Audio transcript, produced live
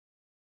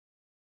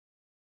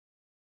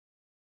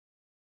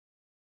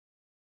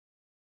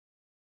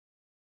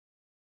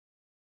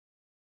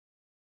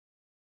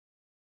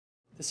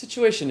The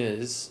situation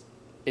is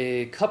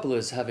a couple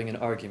is having an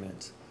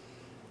argument.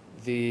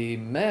 The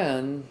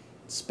man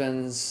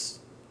spends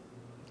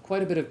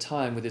quite a bit of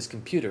time with his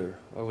computer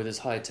or with his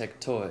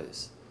high-tech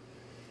toys.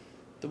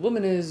 The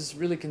woman is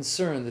really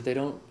concerned that they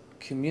don't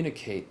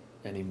communicate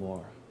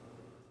anymore.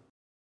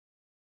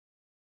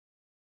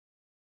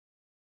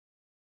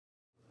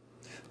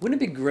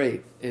 Wouldn't it be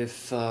great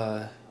if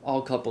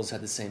all couples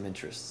had the same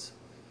interests?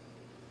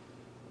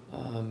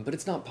 But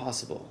it's not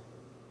possible.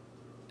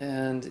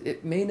 And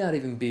it may not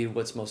even be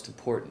what's most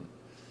important.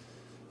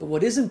 But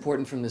what is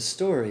important from this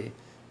story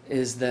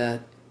is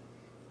that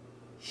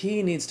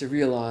he needs to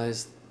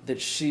realize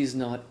that she's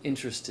not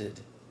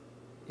interested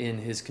in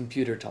his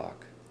computer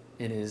talk,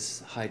 in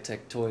his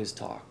high-tech toys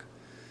talk.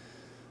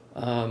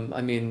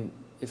 I mean,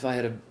 if I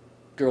had a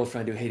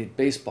girlfriend who hated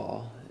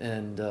baseball,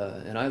 and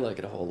I like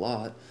it a whole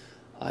lot,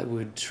 I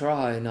would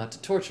try not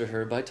to torture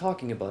her by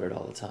talking about it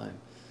all the time.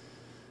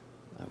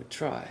 I would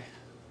try.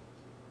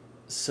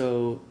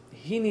 So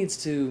he needs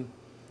to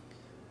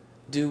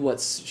do what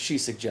she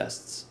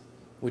suggests,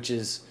 which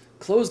is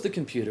close the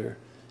computer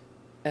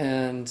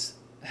and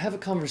have a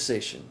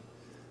conversation.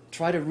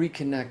 Try to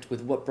reconnect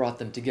with what brought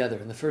them together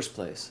in the first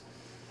place.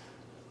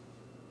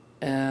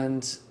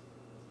 And,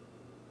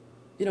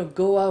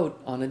 go out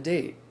on a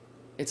date.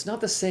 It's not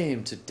the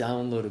same to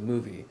download a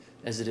movie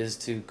as it is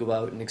to go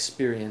out and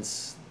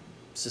experience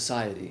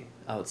society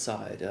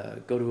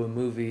outside. Go to a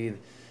movie,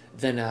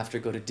 then after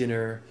go to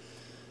dinner.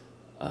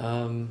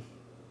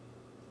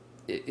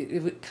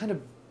 It kind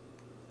of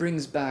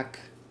brings back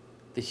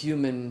the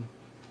human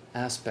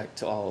aspect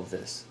to all of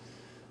this.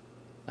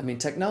 I mean,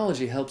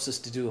 technology helps us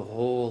to do a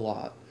whole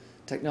lot.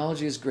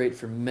 Technology is great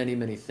for many,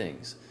 many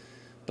things,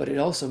 but it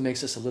also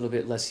makes us a little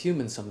bit less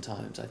human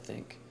sometimes, I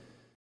think.